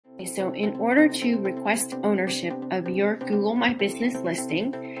So in order to request ownership of your Google My Business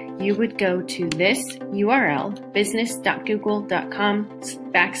listing, you would go to this URL,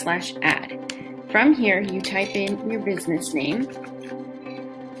 business.google.com/add. From here, you type in your business name.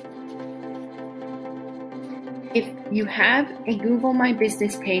 If you have a Google My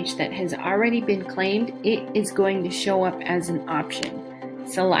Business page that has already been claimed, it is going to show up as an option.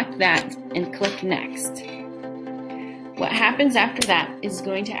 Select that and click Next. What happens after that is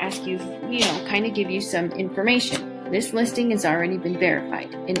going to ask you, kind of give you some information. This listing has already been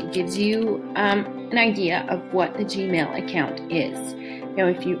verified, and it gives you an idea of what the Gmail account is. Now,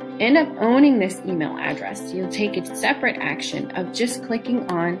 if you end up owning this email address, you'll take a separate action of just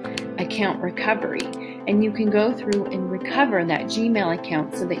clicking on Account Recovery, and you can go through and recover that Gmail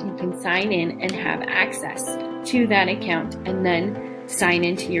account so that you can sign in and have access to that account and then sign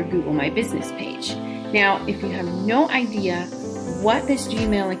into your Google My Business page. Now, if you have no idea what this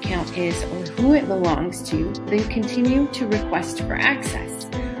Gmail account is or who it belongs to, then continue to request for access.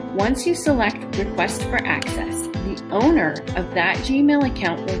 Once you select Request for Access, the owner of that Gmail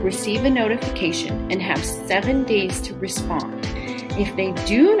account will receive a notification and have 7 days to respond. If they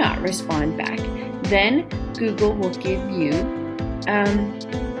do not respond back, then Google will give you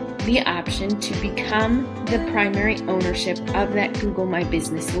the option to become the primary ownership of that Google My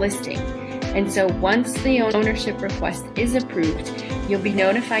Business listing. And so once the ownership request is approved, you'll be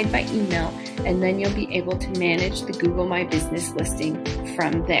notified by email, and then you'll be able to manage the Google My Business listing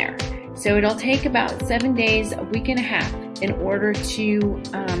from there. So it'll take about 7 days, a week and a half, in order to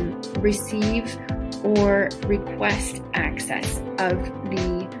receive or request access of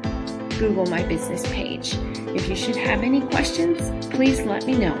the Google My Business page. If you should have any questions, please let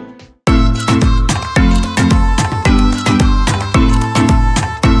me know.